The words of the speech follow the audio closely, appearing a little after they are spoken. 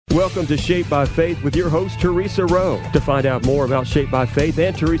Welcome to Shaped by Faith with your host, Teresa Rowe. To find out more about Shaped by Faith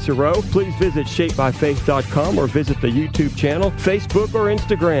and Teresa Rowe, please visit shapedbyfaith.com or visit the YouTube channel, Facebook, or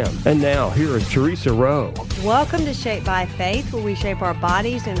Instagram. And now, here is Teresa Rowe. Welcome to Shaped by Faith, where we shape our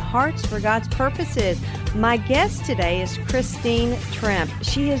bodies and hearts for God's purposes. My guest today is Christine Trimpe.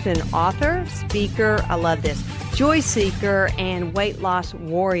 She is an author, speaker, I love this, joy seeker, and weight loss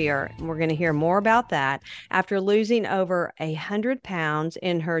warrior. And we're going to hear more about that. After losing over 100 pounds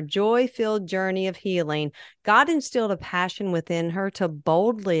in her joy-filled journey of healing, God instilled a passion within her to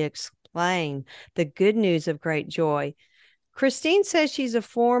boldly explain the good news of great joy. Christine says she's a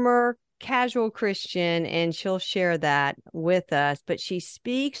former casual Christian, and she'll share that with us, but she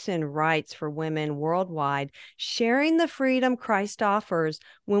speaks and writes for women worldwide, sharing the freedom Christ offers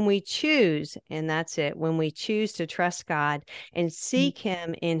when we choose, and that's it, when we choose to trust God and seek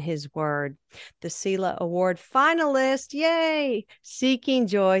Him in His Word. The Selah Award finalist, yay! Seeking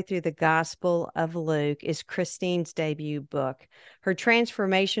Joy Through the Gospel of Luke is Christine's debut book. Her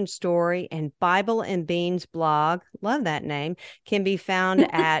transformation story and Bible and Beans blog, love that name, can be found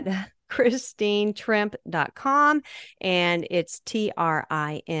at ChristineTrimpe.com, and it's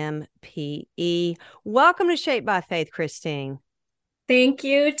Trimpe. Welcome to Shaped by Faith, Christine. Thank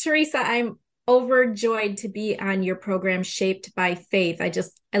you, Teresa. I'm overjoyed to be on your program, Shaped by Faith. I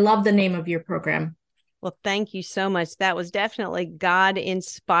love the name of your program. Well, thank you so much. That was definitely God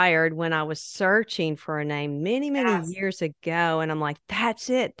inspired when I was searching for a name many years ago. And I'm like, that's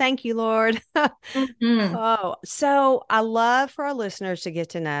it. Thank you, Lord. Oh, so I love for our listeners to get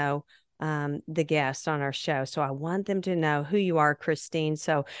to know the guests on our show. So I want them to know who you are, Christine.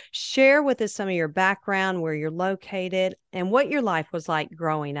 So share with us some of your background, where you're located, and what your life was like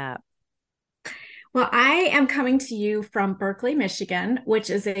growing up. Well, I am coming to you from Berkeley, Michigan, which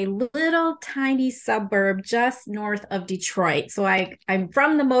is a little tiny suburb just north of Detroit. So I'm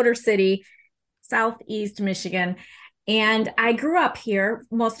from the Motor City, Southeast Michigan, and I grew up here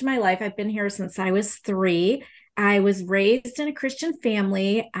most of my life. I've been here since I was 3. I was raised in a Christian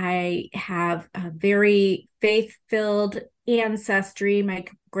family. I have a very faith-filled ancestry. My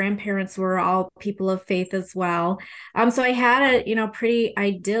grandparents were all people of faith as well. So I had a, pretty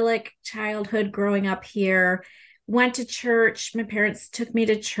idyllic childhood growing up here. Went to church. My parents took me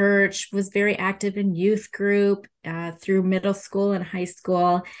to church, was very active in youth group through middle school and high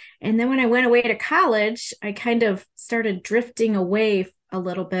school. And then when I went away to college, I kind of started drifting away a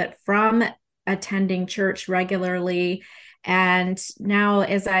little bit from attending church regularly. And now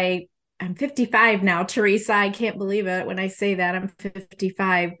I'm 55 now, Teresa. I can't believe it when I say that I'm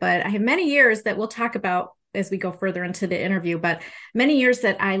 55, but I have many years that we'll talk about as we go further into the interview, but many years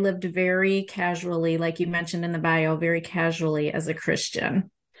that I lived very casually, like you mentioned in the bio, very casually as a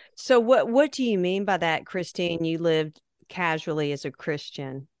Christian. So what do you mean by that, Christine? You lived casually as a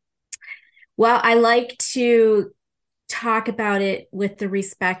Christian? Well, I like to talk about it with the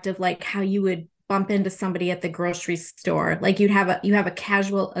respect of like how you would bump into somebody at the grocery store. Like you have a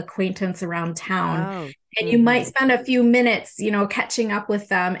casual acquaintance around town, and you might spend a few minutes, catching up with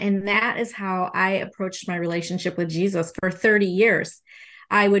them. And that is how I approached my relationship with Jesus for 30 years.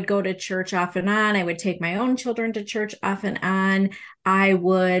 I would go to church off and on. I would take my own children to church off and on. I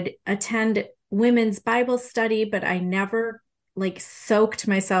would attend women's Bible study, but I never soaked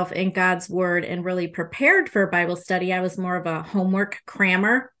myself in God's word and really prepared for Bible study. I was more of a homework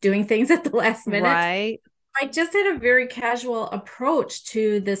crammer, doing things at the last minute. Right. I just had a very casual approach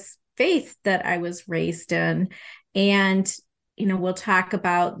to this faith that I was raised in. And, we'll talk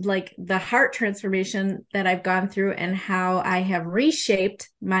about the heart transformation that I've gone through and how I have reshaped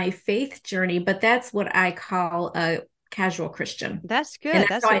my faith journey. But that's what I call a casual Christian. That's good.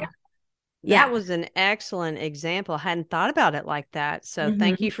 Yeah. That was an excellent example. I hadn't thought about it like that. So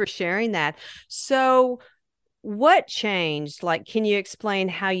thank you for sharing that. So what changed? Can you explain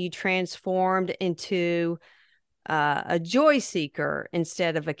how you transformed into a joy seeker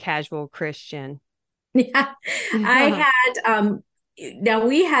instead of a casual Christian? Yeah, I had, now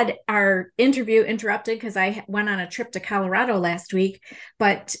we had our interview interrupted because I went on a trip to Colorado last week,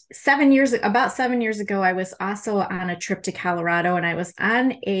 but about 7 years ago, I was also on a trip to Colorado, and I was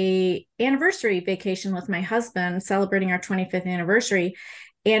on a anniversary vacation with my husband celebrating our 25th anniversary.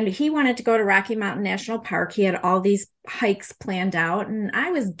 And he wanted to go to Rocky Mountain National Park. He had all these hikes planned out, and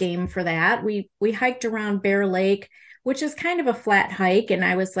I was game for that. We hiked around Bear Lake, which is kind of a flat hike. And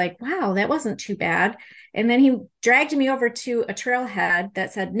I was like, wow, that wasn't too bad. And then he dragged me over to a trailhead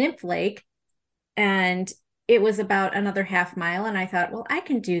that said Nymph Lake. And it was about another half mile. And I thought, well, I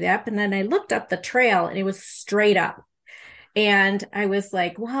can do that. But then I looked up the trail and it was straight up. And I was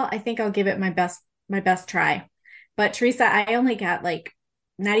like, well, I think I'll give it my best try. But Teresa, I only got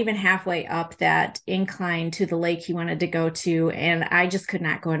not even halfway up that incline to the lake he wanted to go to. And I just could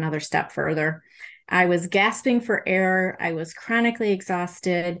not go another step further. I was gasping for air. I was chronically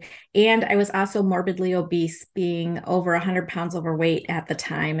exhausted. And I was also morbidly obese, being over 100 pounds overweight at the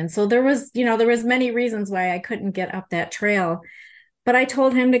time. And so there was many reasons why I couldn't get up that trail. But I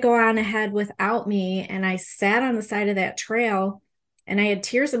told him to go on ahead without me. And I sat on the side of that trail and I had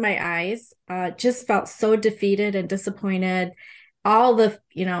tears in my eyes, just felt so defeated and disappointed. All the,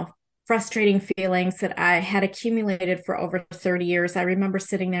 frustrating feelings that I had accumulated for over 30 years. I remember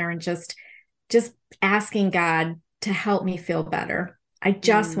sitting there and just asking God to help me feel better. I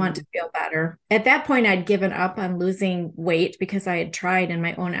just want to feel better. At that point, I'd given up on losing weight because I had tried in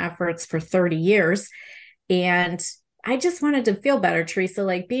my own efforts for 30 years. And I just wanted to feel better, Teresa.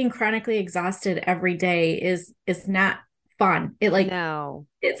 Like being chronically exhausted every day is not fun. No,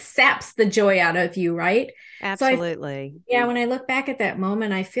 It saps the joy out of you, right? So absolutely. when I look back at that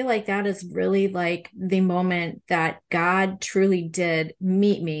moment, I feel like that is really like the moment that God truly did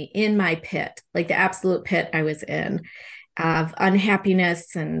meet me in my pit, like the absolute pit I was in of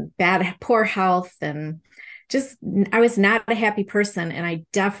unhappiness and poor health. And just, I was not a happy person. And I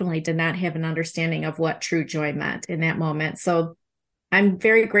definitely did not have an understanding of what true joy meant in that moment. So I'm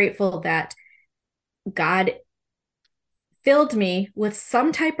very grateful that God filled me with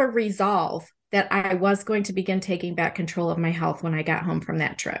some type of resolve that I was going to begin taking back control of my health when I got home from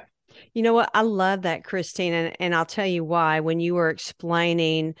that trip. You know what? I love that, Christine. And I'll tell you why. When you were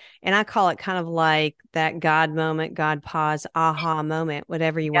explaining, and I call it kind of like that God moment, God pause, aha moment,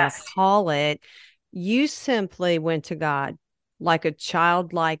 whatever you want to Yes. call it, you simply went to God like a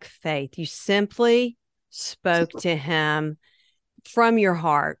childlike faith. You simply spoke to him from your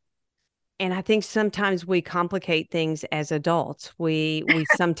heart. And I think sometimes we complicate things as adults. We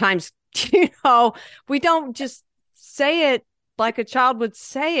sometimes, we don't just say it like a child would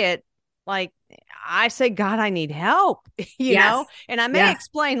say it. Like I say, God, I need help, Yes. and I may Yes.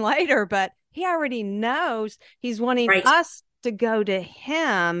 explain later, but he already knows. He's wanting Right. us to go to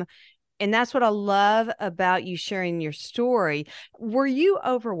him. And that's what I love about you sharing your story. Were you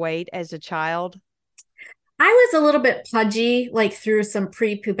overweight as a child? I was a little bit pudgy, like through some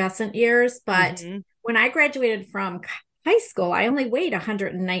prepubescent years, but Mm-hmm. when I graduated from high school, I only weighed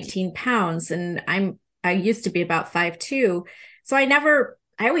 119 pounds, and I used to be about 5'2". So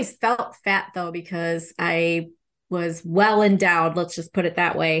I always felt fat though because I was well endowed, let's just put it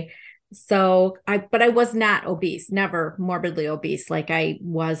that way. But I was not obese, never morbidly obese like I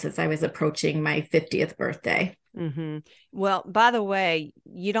was as I was approaching my 50th birthday. Mm-hmm. Well, by the way,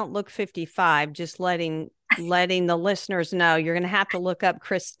 you don't look 55, just letting the listeners know you're going to have to look up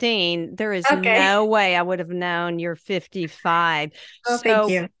Christine. There is Okay. no way I would have known you're 55. Oh, thank So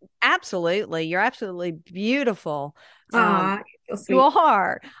you. absolutely, you're absolutely beautiful. Um, Aw, you're so you sweet.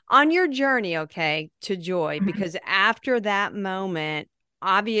 are on your journey, okay, to joy, because after that moment,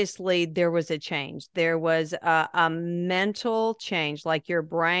 obviously there was a change. There was a mental change, like your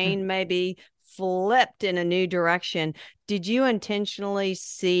brain maybe flipped in a new direction. Did you intentionally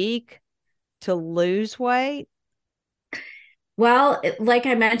seek to lose weight? Well, like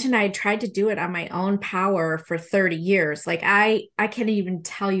I mentioned, I tried to do it on my own power for 30 years. Like I can't even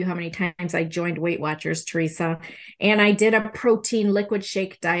tell you how many times I joined Weight Watchers, Teresa. And I did a protein liquid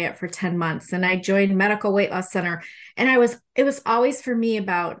shake diet for 10 months. And I joined Medical Weight Loss Center. And it was always for me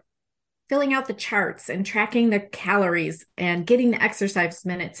about filling out the charts and tracking the calories and getting the exercise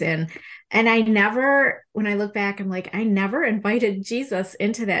minutes in. And when I look back, I'm like, I never invited Jesus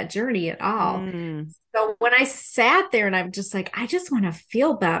into that journey at all. Mm, So when I sat there and I'm just like, I just want to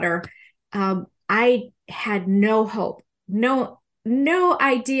feel better, I had no hope, no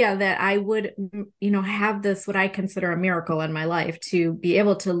idea that I would, have this, what I consider a miracle in my life to be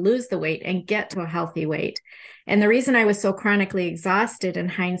able to lose the weight and get to a healthy weight. And the reason I was so chronically exhausted in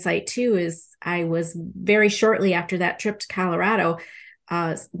hindsight too is I was very shortly after that trip to Colorado.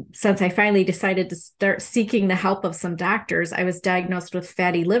 Uh, since I finally decided to start seeking the help of some doctors, I was diagnosed with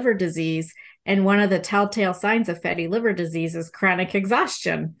fatty liver disease. And one of the telltale signs of fatty liver disease is chronic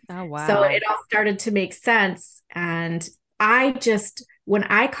exhaustion. oh, So wow. it all started to make sense. And when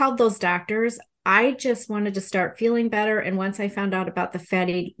I called those doctors, I just wanted to start feeling better. And once I found out about the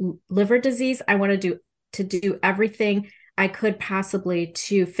fatty liver disease, I wanted to do everything I could possibly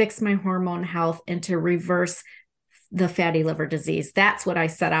to fix my hormone health and to reverse the fatty liver disease. That's what I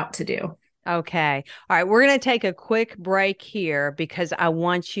set out to do. Okay. All right. We're going to take a quick break here because I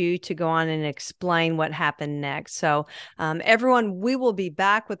want you to go on and explain what happened next. So, everyone, we will be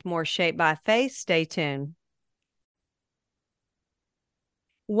back with more Shape by Faith. Stay tuned.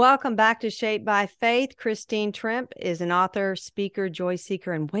 Welcome back to Shaped by Faith. Christine Trimpe is an author, speaker, joy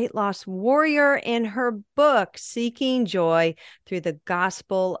seeker, and weight loss warrior. In her book, Seeking Joy Through the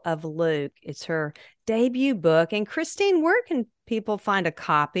Gospel of Luke, it's her debut book. And Christine, where can people find a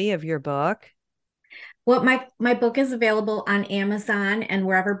copy of your book? Well, my book is available on Amazon and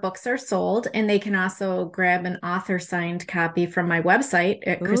wherever books are sold. And they can also grab an author signed copy from my website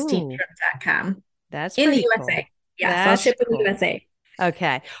at christinetrimpe.com That's in the pretty USA. cool. Yes, That's I'll ship in cool. the USA.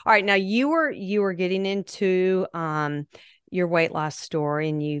 Okay. All right. Now you were getting into your weight loss story,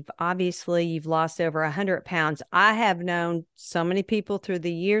 and you've lost over 100 pounds. I have known so many people through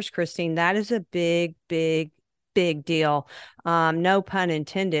the years, Christine. That is a big, big, big deal. No pun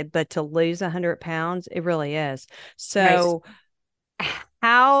intended, but to lose 100 pounds, it really is. So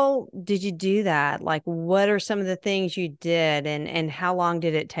how did you do that? Like, what are some of the things you did, and how long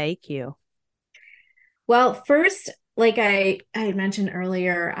did it take you? Well, first, like I mentioned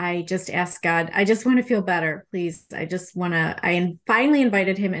earlier, I just asked God, I just want to feel better, please. I finally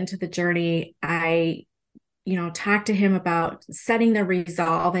invited him into the journey. I, talked to him about setting the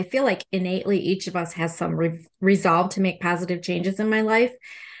resolve. I feel like innately each of us has some resolve to make positive changes in my life.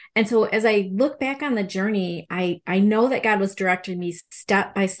 And so as I look back on the journey, I know that God was directing me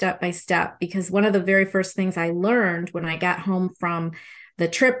step by step by step, because one of the very first things I learned when I got home from the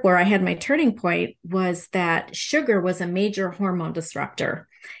trip where I had my turning point was that sugar was a major hormone disruptor.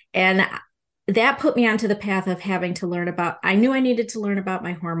 And that put me onto the path of having to learn about, I knew I needed to learn about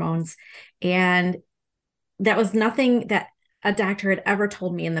my hormones. And that was nothing that a doctor had ever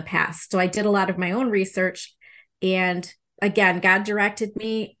told me in the past. So I did a lot of my own research. And again, God directed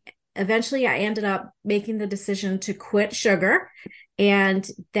me. Eventually, I ended up making the decision to quit sugar. And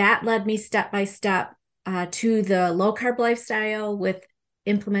that led me step by step to the low carb lifestyle with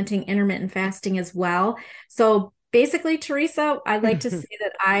implementing intermittent fasting as well. So basically, Teresa, I'd like to say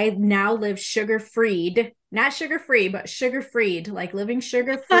that I now live sugar-freed, not sugar-free, but sugar-freed, like living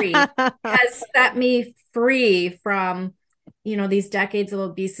sugar-free has set me free from, these decades of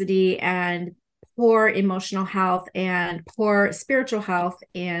obesity and poor emotional health and poor spiritual health.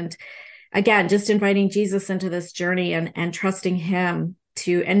 And again, just inviting Jesus into this journey and trusting him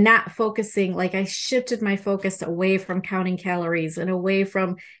and not focusing, like I shifted my focus away from counting calories and away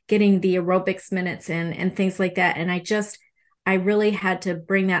from getting the aerobics minutes in and things like that. And I really had to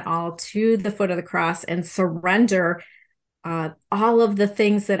bring that all to the foot of the cross and surrender all of the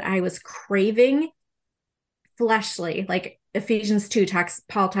things that I was craving fleshly, like Ephesians 2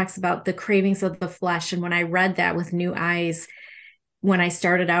 Paul talks about the cravings of the flesh. And when I read that with new eyes, when I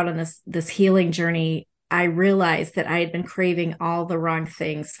started out on this healing journey, I realized that I had been craving all the wrong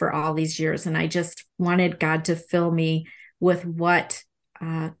things for all these years. And I just wanted God to fill me with what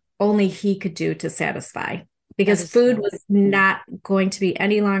only he could do to satisfy, because food was not going to be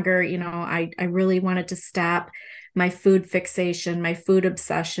any longer, I really wanted to stop my food fixation, my food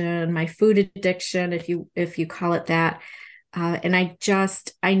obsession, my food addiction, if you call it that. And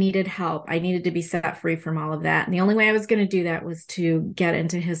I needed help. I needed to be set free from all of that. And the only way I was going to do that was to get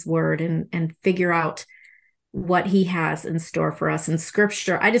into his word and figure out what he has in store for us in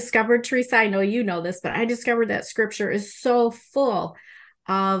scripture. I discovered, Teresa, I know you know this, but I discovered that scripture is so full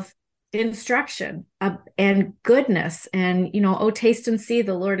of instruction and goodness, and oh, taste and see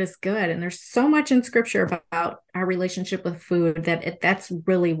the Lord is good. And there's so much in scripture about our relationship with food that's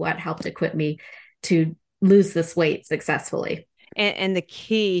really what helped equip me to lose this weight successfully. And the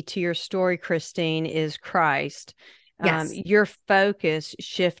key to your story, Christine, is Christ. Yes. Your focus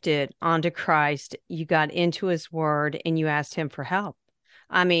shifted onto Christ. You got into his word and you asked him for help.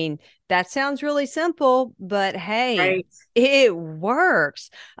 I mean, that sounds really simple, but hey, right. It works.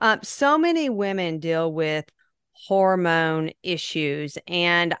 So many women deal with hormone issues,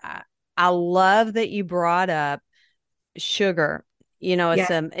 and I love that you brought up sugar.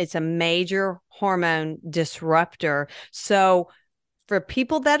 It's a major hormone disruptor. So for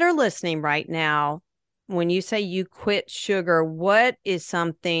people that are listening right now, when you say you quit sugar, what is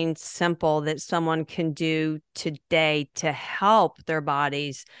something simple that someone can do today to help their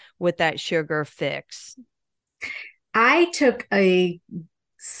bodies with that sugar fix? I took a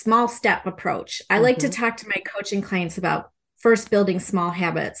small step approach. I like to talk to my coaching clients about first building small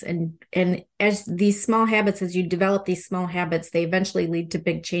habits, and as these small habits, as you develop these small habits, they eventually lead to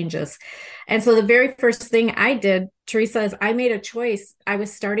big changes. And so the very first thing I did, Teresa, is I made a choice. I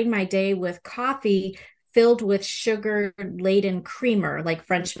was starting my day with coffee filled with sugar laden creamer, like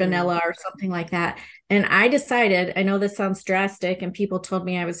French vanilla or something like that. And I decided, I know this sounds drastic and people told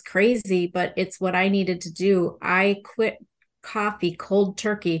me I was crazy, but it's what I needed to do. I quit coffee cold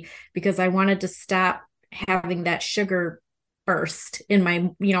turkey because I wanted to stop having that sugar first in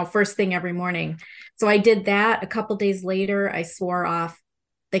my, first thing every morning. So I did that. A couple days later, I swore off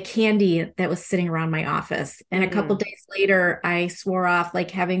the candy that was sitting around my office. And a couple days later, I swore off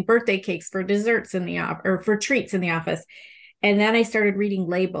like having birthday cakes for desserts in the office or for treats in the office. And then I started reading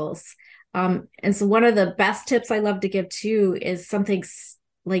labels. And so one of the best tips I love to give too is something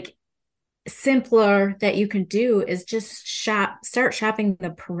like simpler that you can do is just start shopping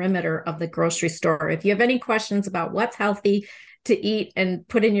the perimeter of the grocery store. If you have any questions about what's healthy to eat and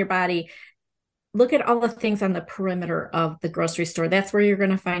put in your body, look at all the things on the perimeter of the grocery store. That's where you're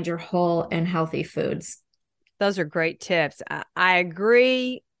going to find your whole and healthy foods. Those are great tips. I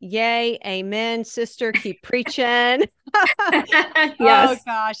agree. Yay. Amen. Sister, keep preaching. Oh Yes.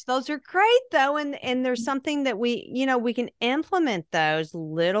 gosh, those are great though. And there's something that we can implement those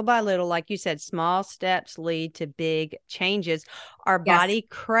little by little. Like you said, small steps lead to big changes. Our Yes. body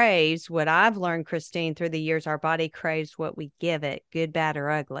craves what I've learned, Christine, through the years. Our body craves what we give it, good, bad, or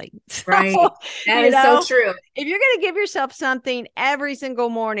ugly. Right. So, That is so true. if you're going to give yourself something every single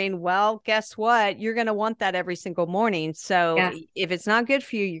morning, well, guess what? You're going to want that every single morning. So Yes. if it's not good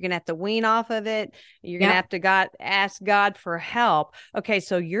for you, you're going to have to wean off of it. You're going to Yep. have to ask God for help. Okay,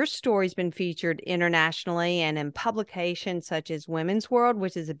 so your story's been featured internationally and in publications such as Women's World,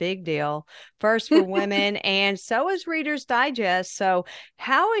 which is a big deal, First for Women, and so is Reader's Digest. So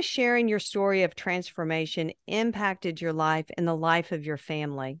how has sharing your story of transformation impacted your life and the life of your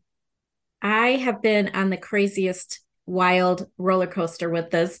family? I have been on the craziest wild roller coaster with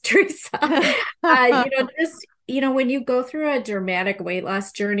this, Teresa. When you go through a dramatic weight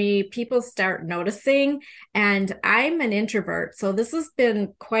loss journey, people start noticing. And I'm an introvert, so this has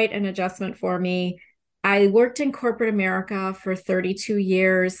been quite an adjustment for me. I worked in corporate America for 32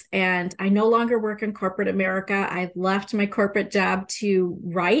 years, and I no longer work in corporate America. I've left my corporate job to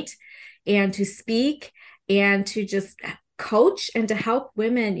write and to speak and to just coach and to help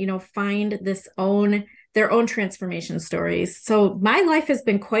women, find their own transformation stories. So my life has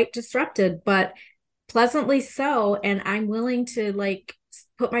been quite disrupted, but pleasantly so. And I'm willing to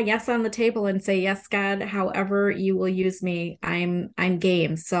put my yes on the table and say, yes, God, however you will use me, I'm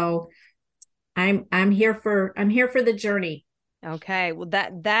game. So I'm here for the journey. Okay, well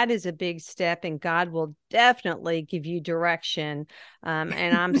that is a big step, and God will definitely give you direction.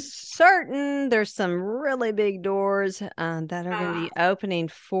 And I'm certain there's some really big doors that are going to be opening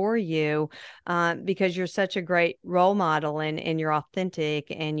for you because you're such a great role model and you're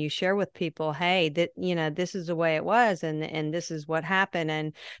authentic and you share with people, hey, that this is the way it was and this is what happened,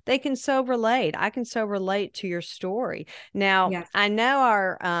 and they can so relate. I can so relate to your story. Now, Yes. I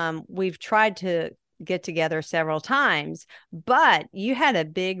know we've tried to get together several times, but you had a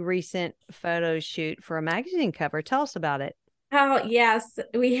big recent photo shoot for a magazine cover. Tell us about it. Oh, yes.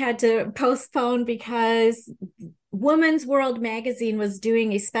 We had to postpone because Women's World magazine was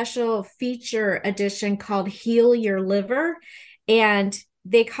doing a special feature edition called Heal Your Liver. And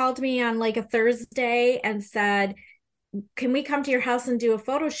they called me on like a Thursday and said, can we come to your house and do a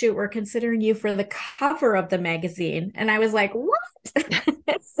photo shoot? We're considering you for the cover of the magazine. And I was like, what?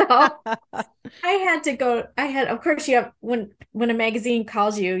 So I had to go. Of course, you have, when a magazine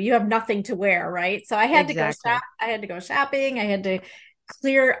calls you, you have nothing to wear, right? So I had to go Exactly. shop. I had to go shopping. I had to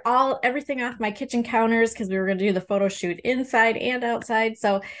clear everything off my kitchen counters because we were going to do the photo shoot inside and outside.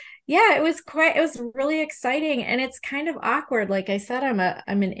 So yeah, it was really exciting, and it's kind of awkward. Like I said, I'm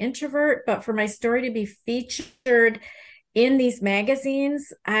an introvert, but for my story to be featured in these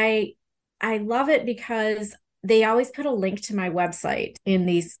magazines, I love it because they always put a link to my website in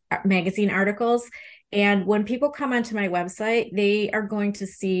these magazine articles. And when people come onto my website, they are going to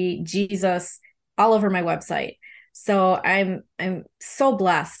see Jesus all over my website. So I'm so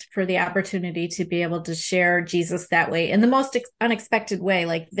blessed for the opportunity to be able to share Jesus that way in the most unexpected way.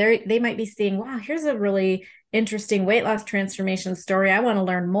 Like they might be seeing, wow, here's a really interesting weight loss transformation story. I want to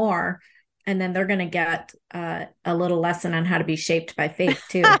learn more. And then they're going to get a little lesson on how to be shaped by faith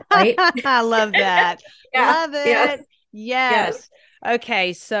too, right? I love that. Yeah. Love Yes. it. Yes. Yes.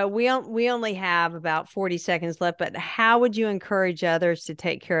 Okay, so we only have about 40 seconds left, but how would you encourage others to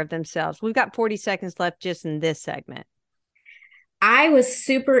take care of themselves? We've got 40 seconds left just in this segment. I was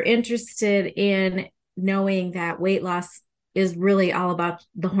super interested in knowing that weight loss is really all about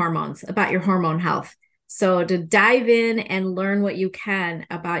the hormones, about your hormone health. So to dive in and learn what you can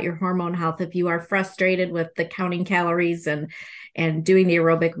about your hormone health, if you are frustrated with the counting calories and doing the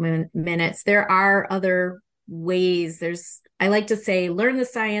aerobic minutes, there are other ways. I like to say, learn the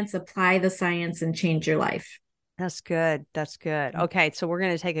science, apply the science, and change your life. That's good. That's good. Okay, so we're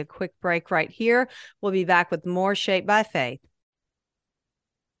going to take a quick break right here. We'll be back with more Shape by Faith.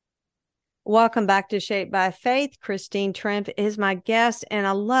 Welcome back to Shaped by Faith. Christine Trimpe is my guest, and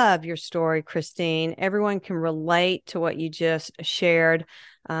I love your story, Christine. Everyone can relate to what you just shared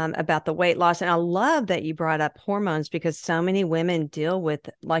about the weight loss. And I love that you brought up hormones because so many women deal with,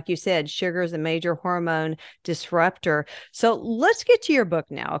 like you said, sugar is a major hormone disruptor. So let's get to your book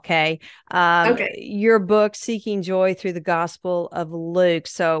now, okay? Okay. Your book, Seeking Joy Through the Gospel of Luke.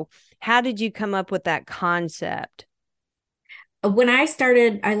 So how did you come up with that concept? When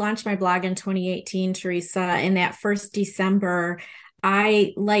I launched my blog in 2018, Teresa, in that first December,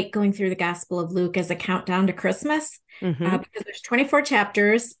 I like going through the Gospel of Luke as a countdown to Christmas because there's 24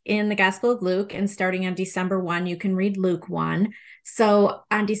 chapters in the Gospel of Luke. And starting on December 1, you can read Luke 1. So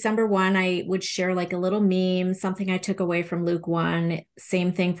on December 1, I would share like a little meme, something I took away from Luke 1.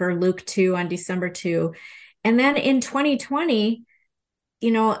 Same thing for Luke 2 on December 2. And then in 2020,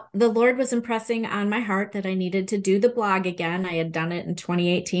 the Lord was impressing on my heart that I needed to do the blog again. I had done it in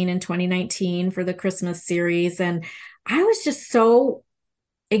 2018 and 2019 for the Christmas series. And I was just so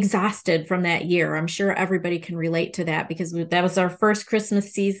exhausted from that year. I'm sure everybody can relate to that because that was our first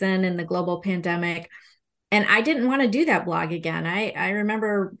Christmas season in the global pandemic. And I didn't want to do that blog again. I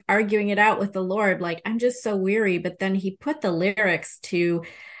remember arguing it out with the Lord, like, I'm just so weary. But then he put the lyrics to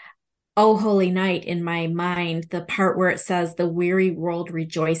 "Oh, Holy Night" in my mind, the part where it says, "The weary world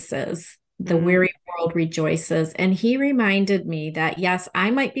rejoices." The weary world rejoices. And he reminded me that, yes,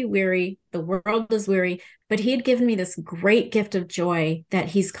 I might be weary. The world is weary, but he had given me this great gift of joy that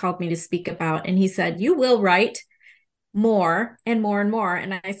he's called me to speak about. And he said, "You will write more and more and more."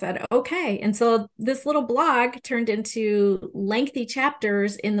 And I said, okay. And so this little blog turned into lengthy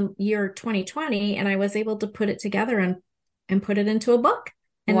chapters in the year 2020. And I was able to put it together and put it into a book.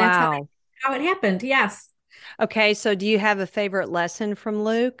 And that's Wow. how it happened. Yes. Okay, so do you have a favorite lesson from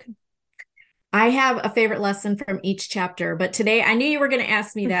Luke? I have a favorite lesson from each chapter, but today I knew you were going to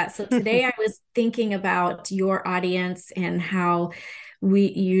ask me that. So today I was thinking about your audience and how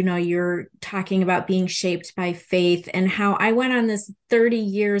you're talking about being shaped by faith and how I went on this 30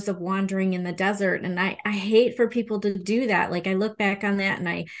 years of wandering in the desert. And I hate for people to do that. Like I look back on that and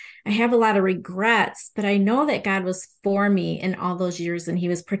I have a lot of regrets, but I know that God was for me in all those years and he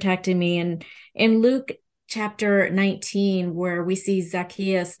was protecting me. And in Luke chapter 19, where we see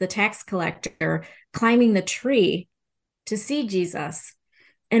Zacchaeus, the tax collector, climbing the tree to see Jesus.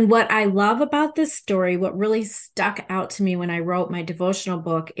 And what I love about this story, what really stuck out to me when I wrote my devotional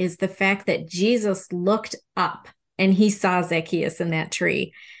book, is the fact that Jesus looked up and he saw Zacchaeus in that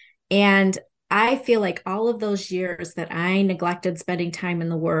tree. And I feel like all of those years that I neglected spending time in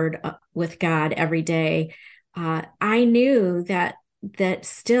the Word with God every day, I knew that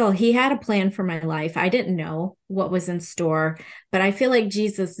still he had a plan for my life. I didn't know what was in store, but I feel like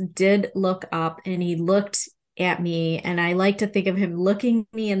Jesus did look up and he looked at me. And I like to think of him looking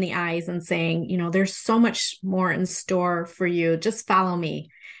me in the eyes and saying, there's so much more in store for you. Just follow me.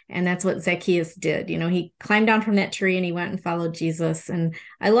 And that's what Zacchaeus did. He climbed down from that tree and he went and followed Jesus. And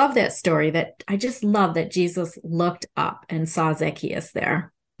I love that story. That I just love that Jesus looked up and saw Zacchaeus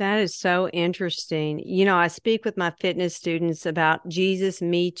there. That is so interesting. I speak with my fitness students about Jesus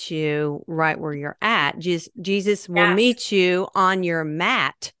meets you right where you're at. Jesus will Yes. meet you on your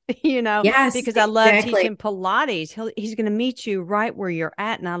mat, Yes, because I love exactly. teaching Pilates. He's going to meet you right where you're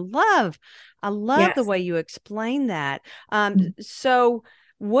at. And I love the Yes. way you explain that. So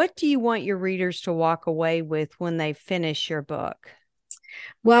what do you want your readers to walk away with when they finish your book?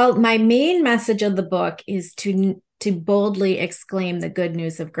 Well, my main message of the book is to boldly exclaim the good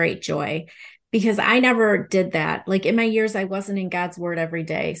news of great joy, because I never did that. Like in my years, I wasn't in God's word every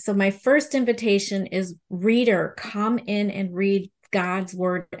day. So my first invitation is, reader, come in and read God's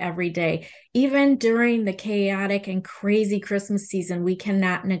word every day. Even during the chaotic and crazy Christmas season, we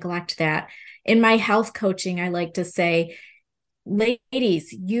cannot neglect that. In my health coaching, I like to say,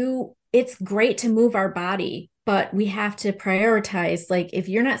 ladies, it's great to move our body, but we have to prioritize. Like if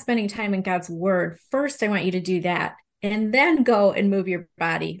you're not spending time in God's word, first I want you to do that and then go and move your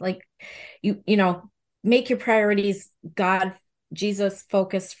body. Like make your priorities God, Jesus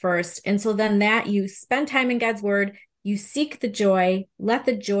focused first. And so then that you spend time in God's word, you seek the joy, let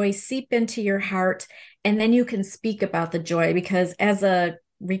the joy seep into your heart, and then you can speak about the joy. Because as a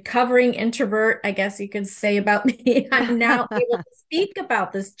recovering introvert, I guess you could say about me, I'm now able to speak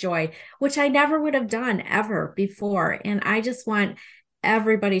about this joy, which I never would have done ever before. And I just want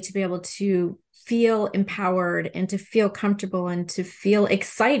everybody to be able to feel empowered and to feel comfortable and to feel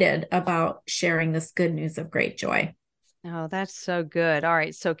excited about sharing this good news of great joy. Oh, that's so good. All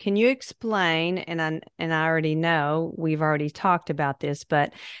right. So can you explain, and I already know we've already talked about this,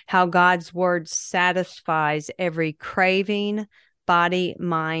 but how God's word satisfies every craving body,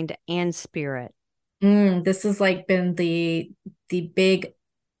 mind, and spirit. This has like been the big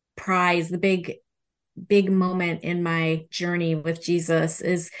prize, the big moment in my journey with Jesus,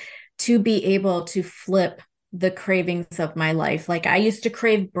 is to be able to flip the cravings of my life. Like I used to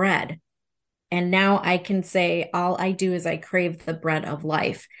crave bread, and now I can say all I do is I crave the bread of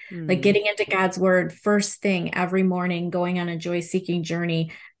life. Like getting into God's word first thing every morning, going on a joy-seeking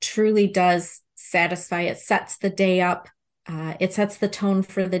journey truly does satisfy. It sets the day up. It sets the tone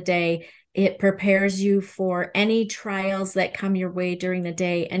for the day. It prepares you for any trials that come your way during the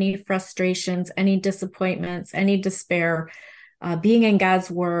day, any frustrations, any disappointments, any despair. Being in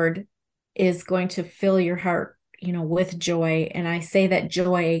God's word is going to fill your heart, with joy. And I say that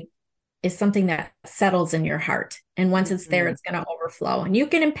joy is something that settles in your heart. And once it's there, it's going to overflow. And you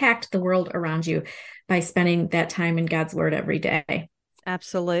can impact the world around you by spending that time in God's word every day.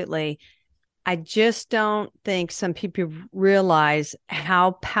 Absolutely. I just don't think some people realize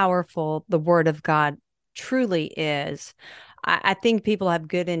how powerful the Word of God truly is. I think people have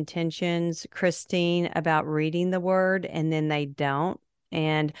good intentions, Christine, about reading the Word, and then they don't.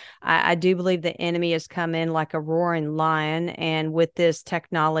 And I do believe the enemy has come in like a roaring lion, and with this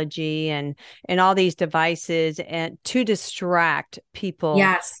technology and all these devices, and to distract people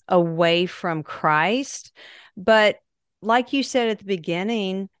away from Christ. But like you said at the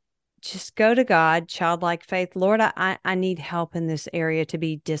beginning, just go to God, childlike faith. Lord, I need help in this area to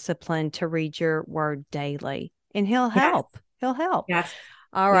be disciplined to read your word daily. And he'll help. He'll help. Yes.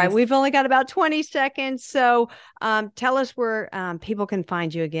 All right. We've only got about 20 seconds. So tell us where people can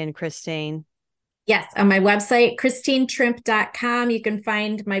find you again, Christine. Yes. On my website, ChristineTrimpe.com. You can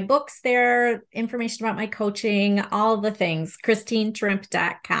find my books there, information about my coaching, all the things,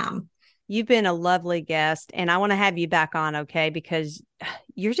 ChristineTrimpe.com. You've been a lovely guest, and I want to have you back on, okay? Because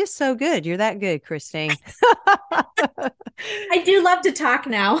you're just so good. You're that good, Christine. I do love to talk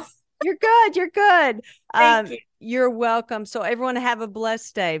now. You're good. You're good. Thank you. You're welcome. So everyone have a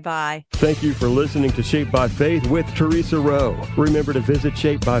blessed day. Bye. Thank you for listening to Shaped by Faith with Teresa Rowe. Remember to visit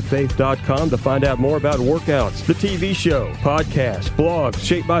shapebyfaith.com to find out more about workouts, the TV show, podcasts, blogs,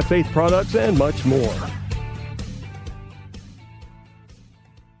 Shaped by Faith products, and much more.